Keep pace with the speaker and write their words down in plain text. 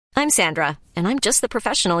I'm Sandra, and I'm just the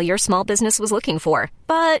professional your small business was looking for.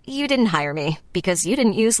 But you didn't hire me because you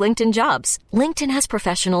didn't use LinkedIn Jobs. LinkedIn has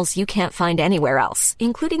professionals you can't find anywhere else,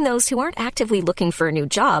 including those who aren't actively looking for a new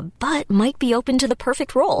job, but might be open to the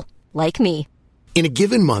perfect role, like me. In a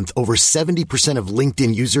given month, over 70% of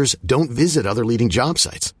LinkedIn users don't visit other leading job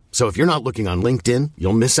sites. So if you're not looking on LinkedIn,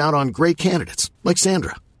 you'll miss out on great candidates like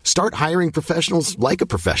Sandra. Start hiring professionals like a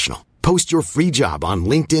professional. Post your free job on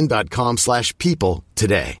linkedin.com/people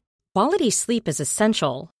today. Quality sleep is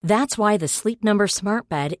essential. That's why the Sleep Number Smart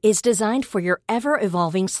Bed is designed for your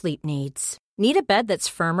ever-evolving sleep needs. Need a bed that's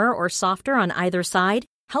firmer or softer on either side?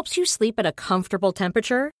 Helps you sleep at a comfortable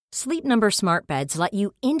temperature? Sleep Number Smart Beds let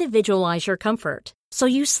you individualize your comfort, so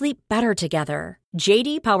you sleep better together.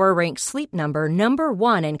 J.D. Power ranks Sleep Number number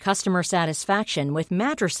 1 in customer satisfaction with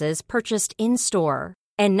mattresses purchased in-store.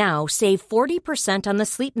 And now, save 40% on the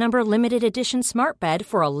Sleep Number Limited Edition Smart Bed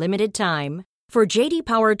for a limited time. For J.D.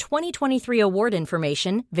 Power 2023 award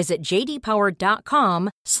information, visit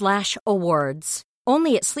jdpower.com/awards.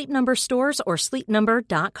 Only at Sleep Number stores or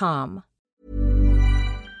sleepnumber.com.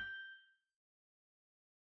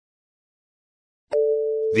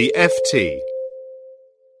 The FT.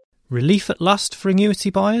 Relief at last for annuity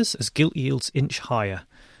buyers as gilt yields inch higher.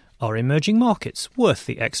 Are emerging markets worth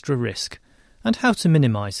the extra risk? And how to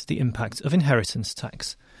minimise the impact of inheritance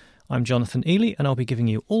tax. I'm Jonathan Ely, and I'll be giving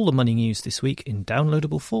you all the money news this week in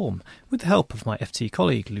downloadable form, with the help of my FT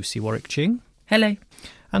colleague Lucy Warwick-Ching. Hello.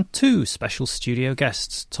 And two special studio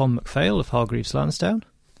guests, Tom McPhail of Hargreaves Lansdown.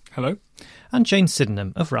 Hello. And Jane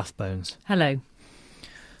Sydenham of Rathbones. Hello.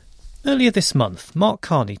 Earlier this month, Mark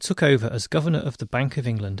Carney took over as Governor of the Bank of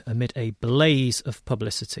England amid a blaze of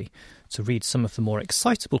publicity. To read some of the more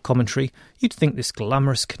excitable commentary, you'd think this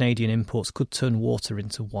glamorous Canadian import could turn water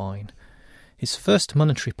into wine. His first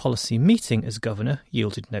monetary policy meeting as Governor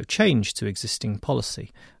yielded no change to existing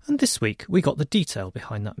policy, and this week we got the detail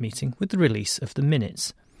behind that meeting with the release of the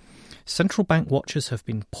minutes. Central bank watchers have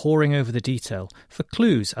been poring over the detail for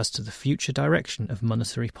clues as to the future direction of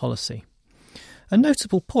monetary policy. A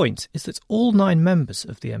notable point is that all 9 members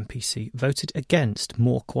of the MPC voted against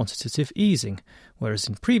more quantitative easing, whereas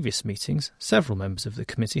in previous meetings, several members of the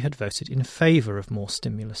committee had voted in favour of more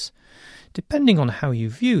stimulus. Depending on how you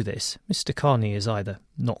view this, Mr Carney is either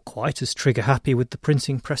not quite as trigger-happy with the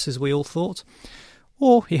printing press as we all thought,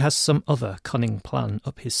 or he has some other cunning plan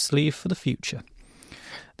up his sleeve for the future.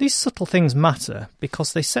 These subtle things matter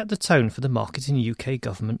because they set the tone for the market in UK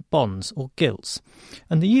government bonds, or gilts,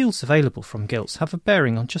 and the yields available from gilts have a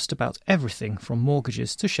bearing on just about everything from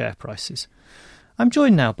mortgages to share prices. I'm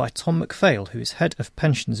joined now by Tom McPhail, who is Head of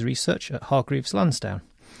Pensions Research at Hargreaves Lansdown.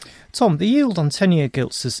 Tom, the yield on 10-year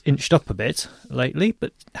gilts has inched up a bit lately,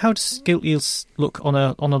 but how does gilt yields look on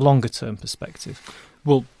a longer-term perspective?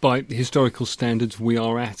 Well, by historical standards, we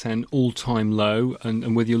are at an all-time low,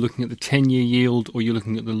 and whether you're looking at the 10-year yield or you're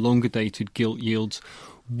looking at the longer-dated gilt yields,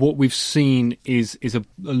 what we've seen is a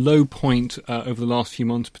low point over the last few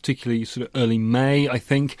months, particularly sort of early May, I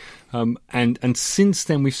think, and since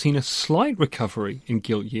then we've seen a slight recovery in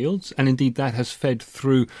gilt yields, and indeed that has fed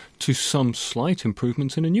through to some slight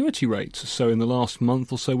improvements in annuity rates. So in the last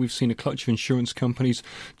month or so, we've seen a clutch of insurance companies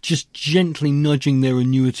just gently nudging their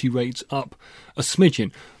annuity rates up a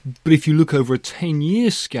smidgen. But if you look over a 10-year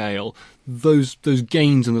scale, those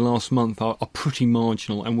gains in the last month are pretty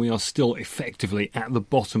marginal, and we are still effectively at the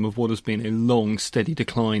bottom of what has been a long, steady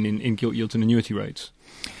decline in gilt yields and annuity rates.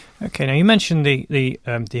 Okay, now you mentioned the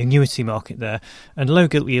annuity market there, and low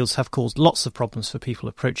gilt yields have caused lots of problems for people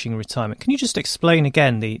approaching retirement. Can you just explain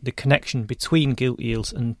again the connection between gilt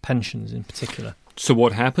yields and pensions in particular? So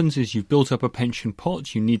what happens is you've built up a pension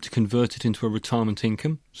pot, you need to convert it into a retirement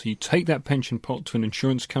income. So you take that pension pot to an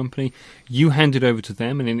insurance company, you hand it over to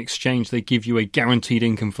them, and in exchange they give you a guaranteed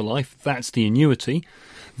income for life. That's the annuity.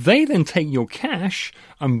 They then take your cash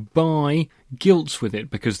and buy gilts with it,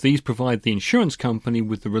 because these provide the insurance company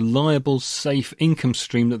with the reliable, safe income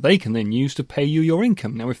stream that they can then use to pay you your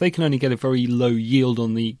income. Now, if they can only get a very low yield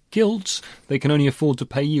on the gilts, they can only afford to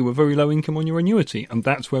pay you a very low income on your annuity, and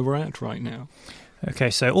that's where we're at right now.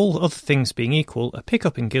 Okay, so all other things being equal, a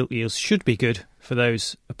pickup in gilt yields should be good for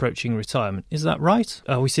those approaching retirement. Is that right?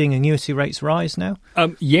 Are we seeing annuity rates rise now?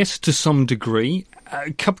 Yes, to some degree.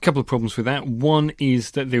 A couple of problems with that. One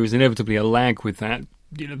is that there is inevitably a lag with that.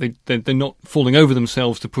 they're not falling over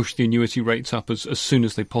themselves to push the annuity rates up as soon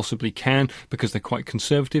as they possibly can because they're quite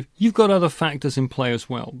conservative. You've got other factors in play as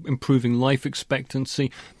well: improving life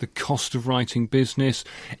expectancy, the cost of writing business,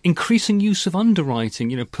 increasing use of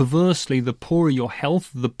underwriting. Perversely, the poorer your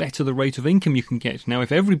health, the better the rate of income you can get. Now,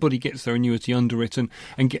 if everybody gets their annuity underwritten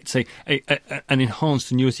and gets an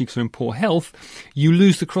enhanced annuity because they're in poor health, you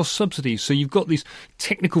lose the cross subsidies. So you've got these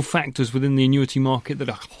technical factors within the annuity market that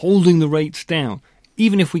are holding the rates down.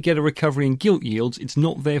 Even if we get a recovery in gilt yields, it's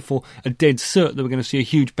not therefore a dead cert that we're going to see a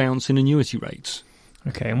huge bounce in annuity rates.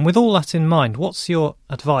 Okay, and with all that in mind, what's your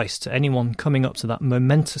advice to anyone coming up to that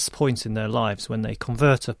momentous point in their lives when they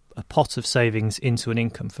convert a pot of savings into an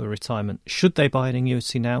income for retirement? Should they buy an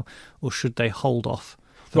annuity now, or should they hold off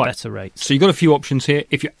for better rates? So you've got a few options here.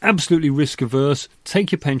 If you're absolutely risk averse,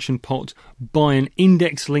 take your pension pot, buy an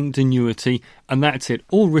index-linked annuity, and that's it.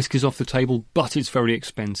 All risk is off the table, but it's very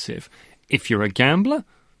expensive. If you're a gambler,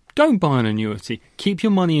 don't buy an annuity. Keep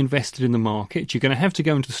your money invested in the market. You're going to have to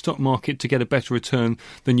go into the stock market to get a better return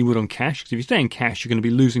than you would on cash, because if you stay in cash, you're going to be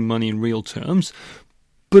losing money in real terms.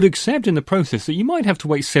 But accept in the process that you might have to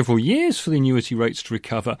wait several years for the annuity rates to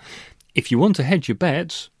recover. If you want to hedge your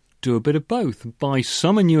bets, do a bit of both. Buy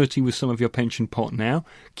some annuity with some of your pension pot now.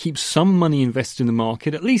 Keep some money invested in the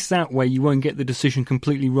market. At least that way you won't get the decision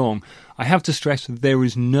completely wrong. I have to stress there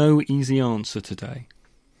is no easy answer today.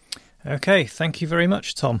 Okay, thank you very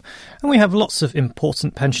much, Tom. And we have lots of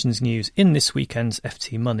important pensions news in this weekend's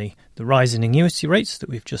FT Money. The rise in annuity rates that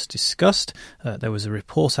we've just discussed. There was a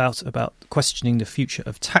report out about questioning the future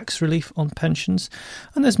of tax relief on pensions.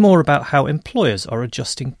 And there's more about how employers are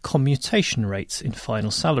adjusting commutation rates in final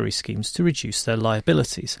salary schemes to reduce their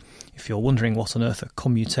liabilities. If you're wondering what on earth a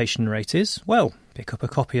commutation rate is, well, pick up a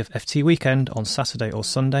copy of FT Weekend on Saturday or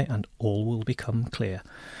Sunday and all will become clear.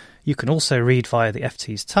 You can also read via the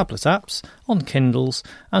FT's tablet apps, on Kindles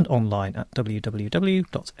and online at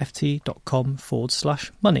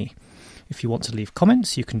www.ft.com/money. If you want to leave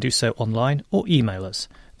comments, you can do so online or email us.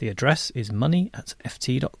 The address is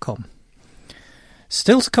money@ft.com.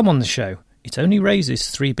 Still to come on the show, it only raises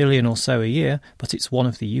 $3 billion or so a year, but it's one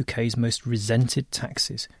of the UK's most resented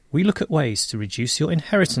taxes. We look at ways to reduce your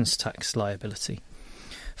inheritance tax liability.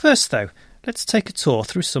 First, though, let's take a tour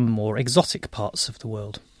through some more exotic parts of the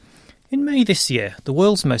world. In May this year, the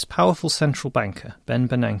world's most powerful central banker, Ben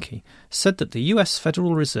Bernanke, said that the US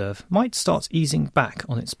Federal Reserve might start easing back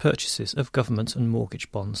on its purchases of government and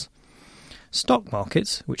mortgage bonds. Stock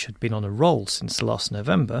markets, which had been on a roll since last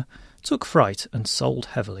November, took fright and sold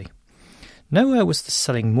heavily. Nowhere was the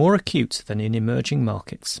selling more acute than in emerging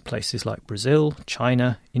markets, places like Brazil,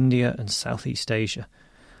 China, India and Southeast Asia.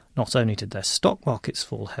 Not only did their stock markets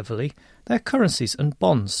fall heavily, their currencies and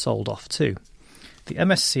bonds sold off too. The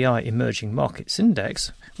MSCI Emerging Markets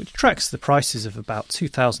Index, which tracks the prices of about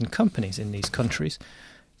 2,000 companies in these countries,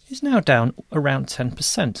 is now down around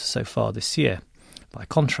 10% so far this year. By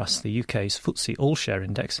contrast, the UK's FTSE All-Share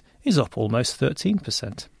Index is up almost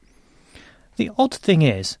 13%. The odd thing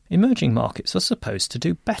is, emerging markets are supposed to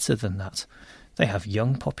do better than that. They have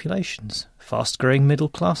young populations, fast-growing middle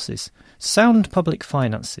classes, sound public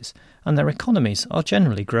finances, and their economies are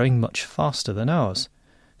generally growing much faster than ours.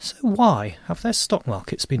 So why have their stock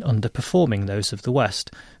markets been underperforming those of the West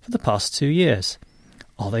for the past 2 years?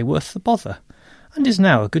 Are they worth the bother? And is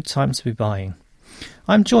now a good time to be buying?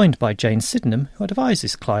 I'm joined by Jane Sydenham, who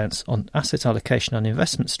advises clients on asset allocation and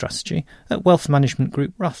investment strategy at wealth management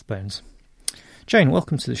group Rathbones. Jane,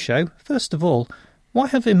 welcome to the show. First of all, why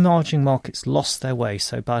have emerging markets lost their way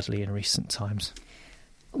so badly in recent times?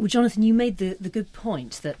 Well, Jonathan, you made the good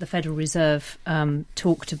point that the Federal Reserve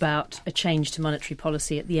talked about a change to monetary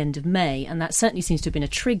policy at the end of May, and that certainly seems to have been a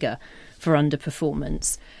trigger for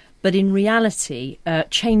underperformance. But in reality,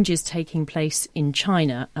 changes taking place in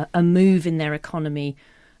China, a move in their economy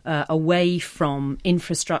away from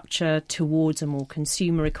infrastructure towards a more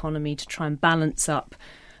consumer economy to try and balance up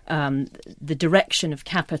the direction of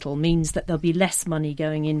capital, means that there'll be less money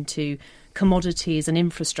going into commodities and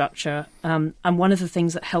infrastructure. And one of the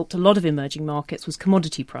things that helped a lot of emerging markets was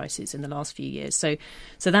commodity prices in the last few years. So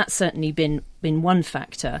that's certainly been one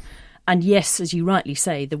factor. And yes, as you rightly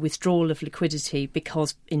say, the withdrawal of liquidity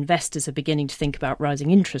because investors are beginning to think about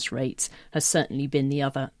rising interest rates has certainly been the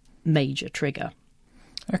other major trigger.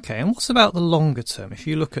 Okay, and what's about the longer term? If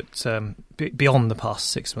you look at beyond the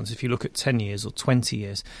past 6 months, if you look at 10 years or 20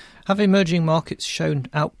 years, have emerging markets shown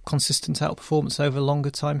consistent outperformance over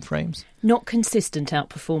longer time frames? Not consistent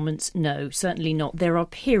outperformance, no, certainly not. There are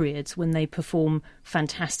periods when they perform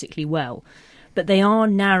fantastically well. but they are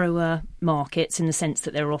narrower markets in the sense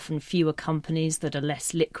that there are often fewer companies that are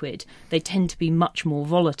less liquid. They tend to be much more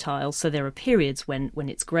volatile, so there are periods when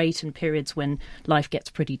it's great and periods when life gets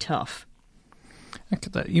pretty tough.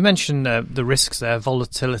 You mentioned the risks there,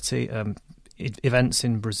 volatility. Events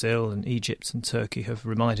in Brazil and Egypt and Turkey have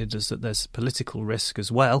reminded us that there's political risk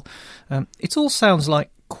as well. It all sounds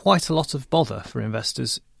like quite a lot of bother for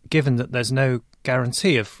investors, given that there's no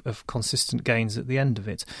guarantee of consistent gains at the end of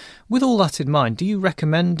it. With all that in mind, do you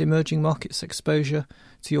recommend emerging markets exposure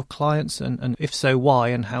to your clients? And if so, why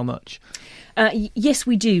and how much? Yes,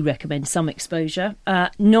 we do recommend some exposure,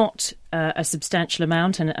 not a substantial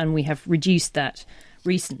amount, and we have reduced that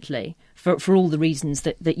recently for all the reasons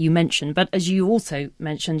that you mentioned. But as you also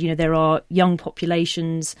mentioned, there are young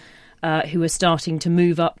populations who are starting to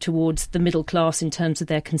move up towards the middle class in terms of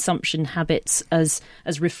their consumption habits as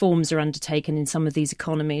reforms are undertaken in some of these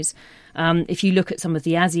economies. If you look at some of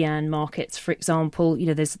the ASEAN markets, for example,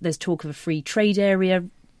 there's talk of a free trade area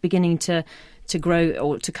beginning to grow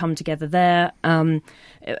or to come together there.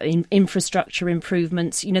 In infrastructure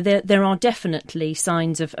improvements, there are definitely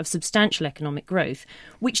signs of substantial economic growth,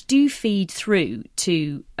 which do feed through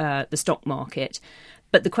to the stock market.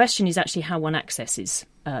 But the question is actually how one accesses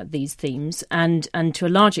these themes, and to a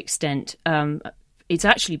large extent, it's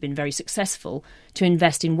actually been very successful to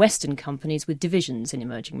invest in Western companies with divisions in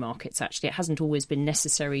emerging markets. Actually, it hasn't always been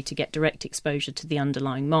necessary to get direct exposure to the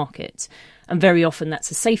underlying markets. And very often that's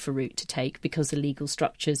a safer route to take because the legal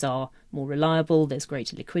structures are more reliable, there's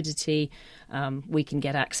greater liquidity, we can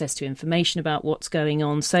get access to information about what's going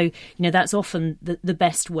on. So, that's often the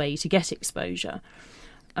best way to get exposure.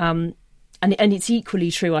 And it's equally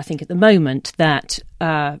true, I think, at the moment that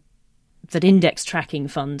index tracking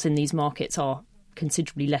funds in these markets are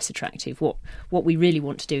considerably less attractive. What we really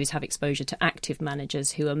want to do is have exposure to active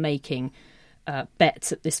managers who are making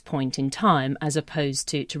bets at this point in time, as opposed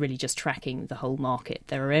to really just tracking the whole market.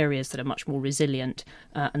 There are areas that are much more resilient,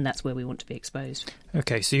 and that's where we want to be exposed.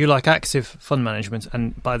 Okay, so you like active fund management,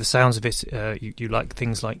 and by the sounds of it, you like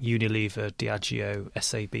things like Unilever, Diageo,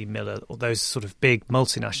 SAB Miller, or those sort of big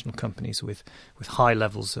multinational companies with high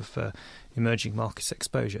levels of emerging markets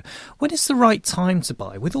exposure. When is the right time to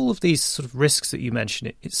buy? With all of these sort of risks that you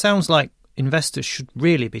mentioned, it sounds like investors should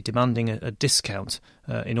really be demanding a discount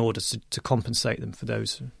in order to compensate them for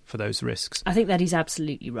those risks. I think that is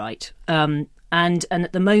absolutely right. And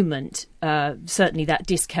at the moment, certainly that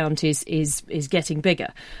discount is getting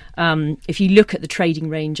bigger. If you look at the trading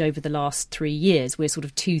range over the last 3 years, we're sort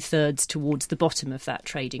of 2/3 towards the bottom of that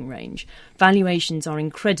trading range. Valuations are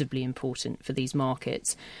incredibly important for these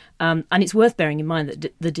markets. And it's worth bearing in mind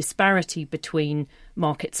that the disparity between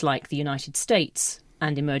markets like the United States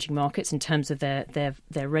and emerging markets in terms of their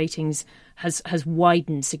ratings has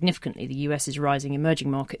widened significantly. The US is rising, emerging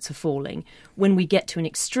markets are falling. When we get to an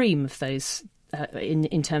extreme of those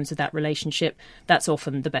in terms of that relationship, that's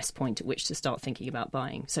often the best point at which to start thinking about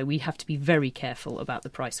buying. So we have to be very careful about the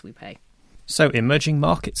price we pay. So emerging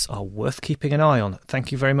markets are worth keeping an eye on.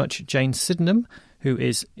 Thank you very much, Jane Sydenham, who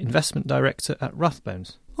is Investment Director at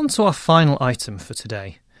Rathbones. On to our final item for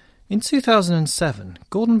today. In 2007,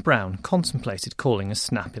 Gordon Brown contemplated calling a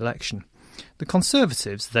snap election. The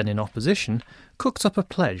Conservatives, then in opposition, cooked up a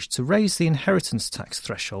pledge to raise the inheritance tax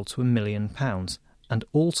threshold to £1 million, and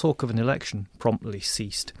all talk of an election promptly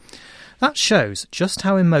ceased. That shows just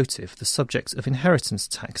how emotive the subject of inheritance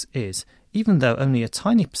tax is, even though only a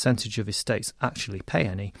tiny percentage of estates actually pay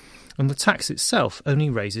any, and the tax itself only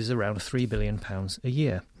raises around £3 billion a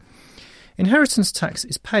year. Inheritance tax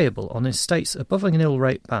is payable on estates above a nil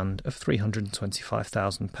rate band of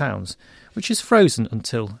 £325,000, which is frozen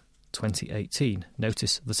until 2018.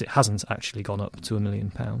 Notice that it hasn't actually gone up to £1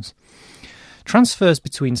 million. Transfers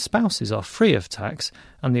between spouses are free of tax,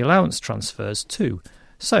 and the allowance transfers too.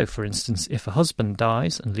 So, for instance, if a husband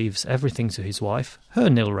dies and leaves everything to his wife, her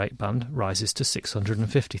nil rate band rises to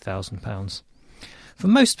 £650,000. For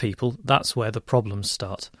most people, that's where the problems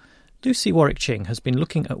start. Lucy Warwick-Ching has been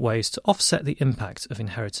looking at ways to offset the impact of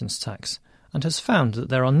inheritance tax and has found that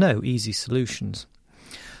there are no easy solutions.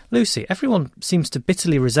 Lucy, everyone seems to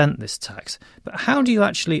bitterly resent this tax, but how do you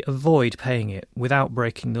actually avoid paying it without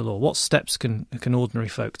breaking the law? What steps can ordinary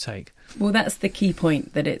folk take? Well, that's the key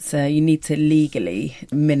point, that it's you need to legally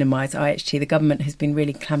minimise IHT. The government has been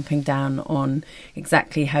really clamping down on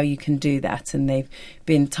exactly how you can do that, and they've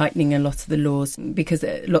been tightening a lot of the laws because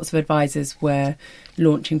lots of advisors were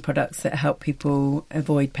launching products that help people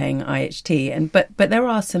avoid paying IHT. But there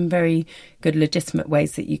are some very good legitimate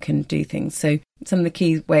ways that you can do things. So some of the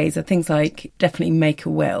key ways are things like definitely make a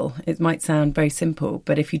will. It might sound very simple,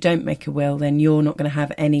 but if you don't make a will, then you're not going to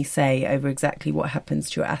have any say over exactly what happens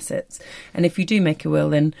to your assets. And if you do make a will,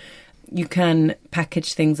 then you can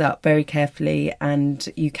package things up very carefully and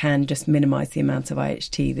you can just minimise the amount of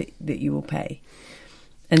IHT that you will pay.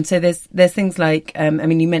 And so there's things like,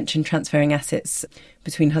 you mentioned transferring assets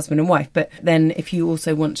between husband and wife, but then if you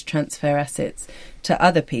also want to transfer assets to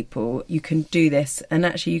other people, you can do this. And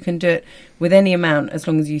actually you can do it with any amount as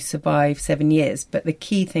long as you survive 7 years. But the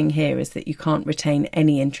key thing here is that you can't retain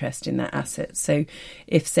any interest in that asset. So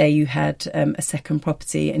if, say, you had a second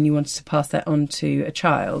property and you wanted to pass that on to a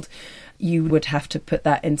child, you would have to put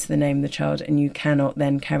that into the name of the child and you cannot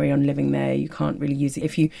then carry on living there. You can't really use it.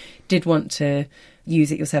 If you did want to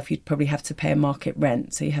use it yourself, you'd probably have to pay a market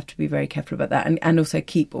rent. So you have to be very careful about that and also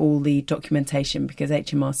keep all the documentation because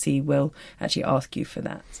HMRC will actually ask you for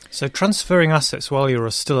that. So transferring assets while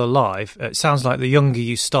you're still alive, it sounds like the younger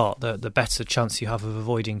you start, the better chance you have of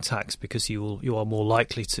avoiding tax because you are more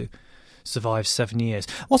likely to survive 7 years.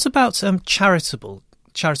 What about charitable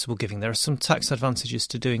giving? There are some tax advantages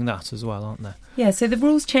to doing that as well, aren't there? Yeah, so the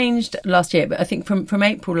rules changed last year, but I think from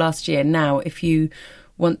April last year now, if you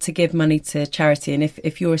want to give money to charity and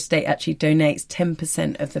if your estate actually donates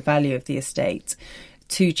 10% of the value of the estate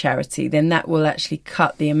to charity, then that will actually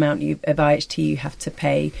cut the amount of IHT you have to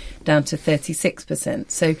pay down to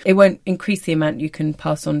 36%. So it won't increase the amount you can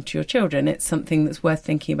pass on to your children. It's something that's worth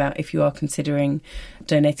thinking about if you are considering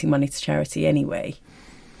donating money to charity anyway.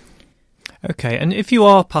 Okay, and if you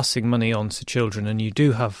are passing money on to children and you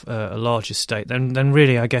do have a large estate, then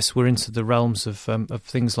really I guess we're into the realms of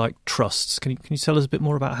things like trusts. Can you tell us a bit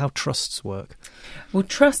more about how trusts work? Well,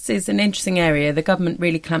 trusts is an interesting area. The government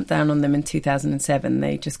really clamped down on them in 2007.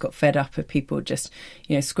 They just got fed up of people just,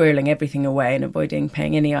 squirreling everything away and avoiding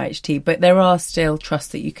paying any IHT. But there are still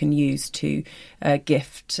trusts that you can use to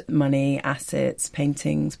gift money, assets,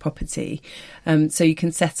 paintings, property. So you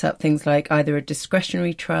can set up things like either a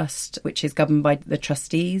discretionary trust, which is governed by the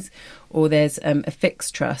trustees, or there's a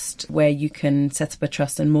fixed trust where you can set up a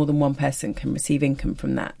trust and more than one person can receive income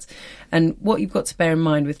from that. And what you've got to bear in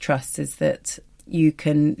mind with trusts is that you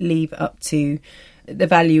can leave up to the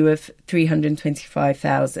value of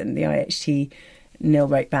 325,000, the IHT nil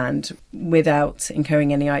rate band, without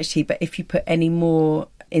incurring any IHT. But if you put any more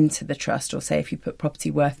into the trust, or say if you put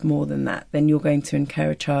property worth more than that, then you're going to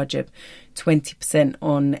incur a charge of 20%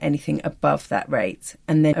 on anything above that rate,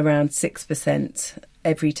 and then around 6%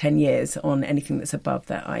 every 10 years on anything that's above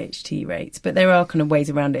that IHT rate. But there are kind of ways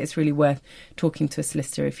around it. It's really worth talking to a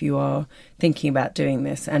solicitor if you are thinking about doing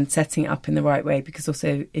this and setting it up in the right way, because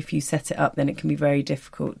also if you set it up, then it can be very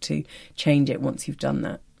difficult to change it once you've done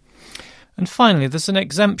that. And finally, there's an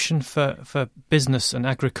exemption for business and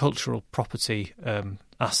agricultural property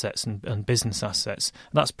assets and business assets.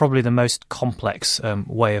 That's probably the most complex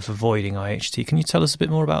way of avoiding IHT. Can you tell us a bit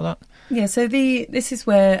more about that? Yeah, so this is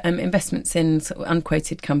where investments in sort of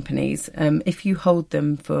unquoted companies, if you hold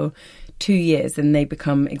them for 2 years, then they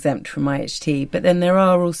become exempt from IHT. But then there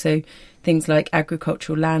are also things like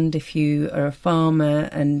agricultural land. If you are a farmer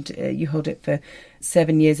and you hold it for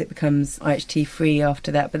 7 years, it becomes IHT free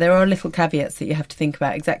after that. But there are little caveats that you have to think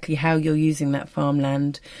about exactly how you're using that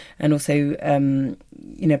farmland. And also,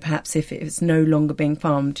 perhaps if it's no longer being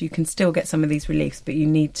farmed, you can still get some of these reliefs, but you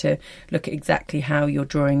need to look at exactly how you're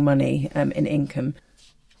drawing money in income.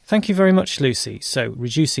 Thank you very much, Lucy. So,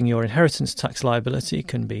 reducing your inheritance tax liability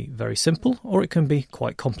can be very simple, or it can be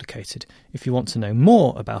quite complicated. If you want to know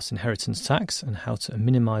more about inheritance tax and how to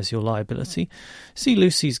minimise your liability, see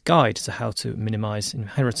Lucy's guide to how to minimise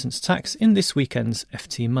inheritance tax in this weekend's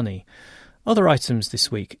FT Money. Other items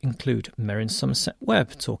this week include Merrin Somerset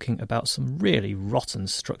Webb talking about some really rotten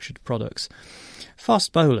structured products.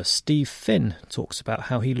 Fast bowler Steve Finn talks about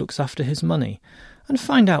how he looks after his money. And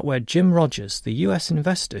find out where Jim Rogers, the US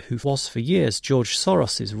investor who was for years George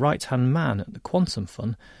Soros' right-hand man at the Quantum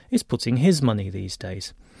Fund, is putting his money these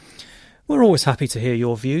days. We're always happy to hear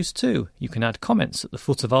your views too. You can add comments at the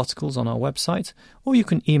foot of articles on our website, or you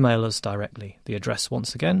can email us directly. The address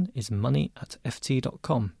once again is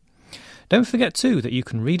money@ft.com. Don't forget too that you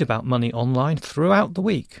can read about money online throughout the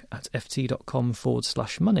week at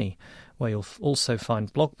ft.com/money, where you'll also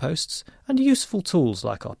find blog posts and useful tools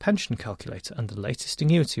like our pension calculator and the latest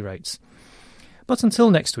annuity rates. But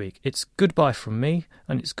until next week, it's goodbye from me,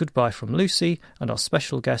 and it's goodbye from Lucy and our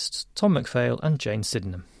special guests Tom McPhail and Jane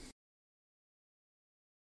Sydenham.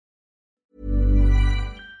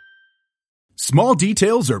 Small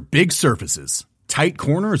details are big surfaces. Tight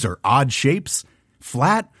corners are odd shapes.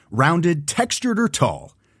 Flat, rounded, textured, or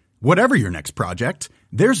tall. Whatever your next project,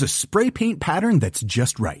 there's a spray paint pattern that's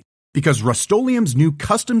just right. Because Rust-Oleum's new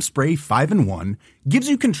Custom Spray 5-in-1 gives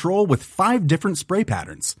you control with 5 different spray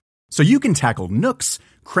patterns. So you can tackle nooks,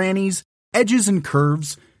 crannies, edges, and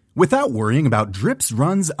curves without worrying about drips,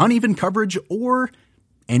 runs, uneven coverage, or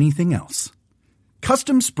anything else.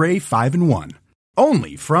 Custom Spray 5-in-1.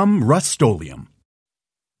 Only from Rust-Oleum.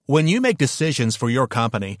 When you make decisions for your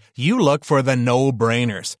company, you look for the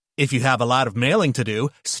no-brainers. If you have a lot of mailing to do,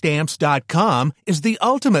 Stamps.com is the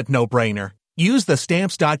ultimate no-brainer. Use the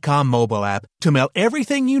Stamps.com mobile app to mail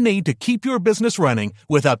everything you need to keep your business running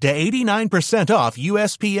with up to 89% off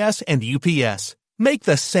USPS and UPS. Make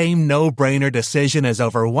the same no-brainer decision as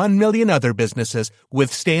over 1 million other businesses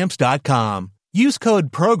with Stamps.com. Use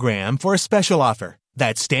code PROGRAM for a special offer.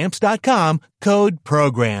 That's Stamps.com, code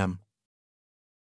PROGRAM.